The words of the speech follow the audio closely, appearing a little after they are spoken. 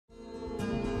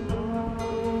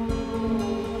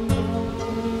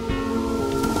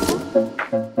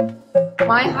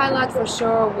My highlight for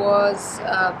sure was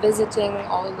visiting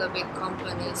all the big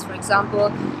companies. For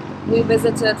example, we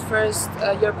visited first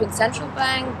European Central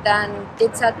Bank, then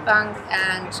DZ Bank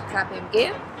and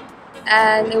KPMG.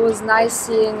 And it was nice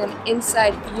seeing an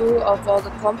inside view of all the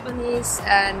companies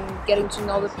and getting to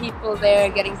know the people there,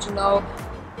 getting to know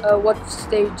what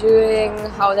they're doing,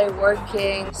 how they're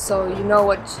working, so you know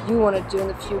what you want to do in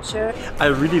the future. I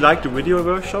really liked the video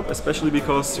workshop, especially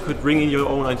because you could bring in your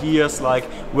own ideas, like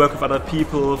work with other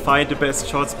people, find the best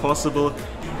shots possible.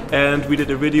 And we did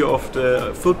a video of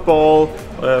the football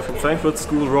from Frankfurt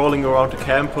School rolling around the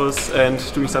campus and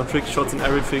doing some trick shots and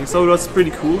everything. So it was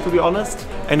pretty cool, to be honest.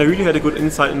 And I really had a good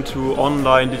insight into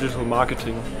online digital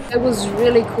marketing. It was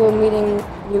really cool meeting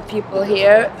new people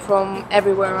here from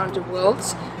everywhere around the world.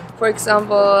 For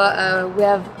example, we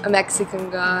have a Mexican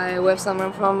guy, we have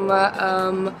someone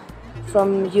from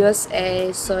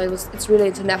USA, so it's really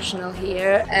international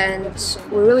here, and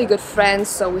we're really good friends,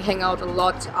 so we hang out a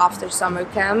lot after summer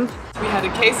camp. We had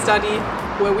a case study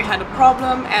where we had a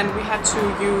problem and we had to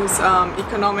use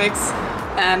economics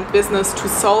and business to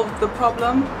solve the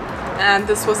problem, and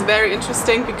this was very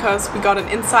interesting because we got an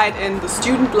insight in the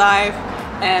student life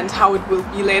and how it will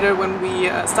be later when we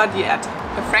study at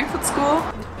the Frankfurt School.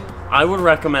 I would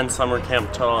recommend summer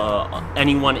camp to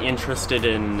anyone interested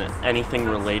in anything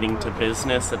relating to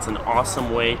business. It's an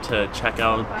awesome way to check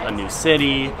out a new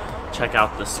city, check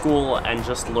out the school, and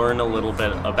just learn a little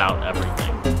bit about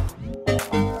everything.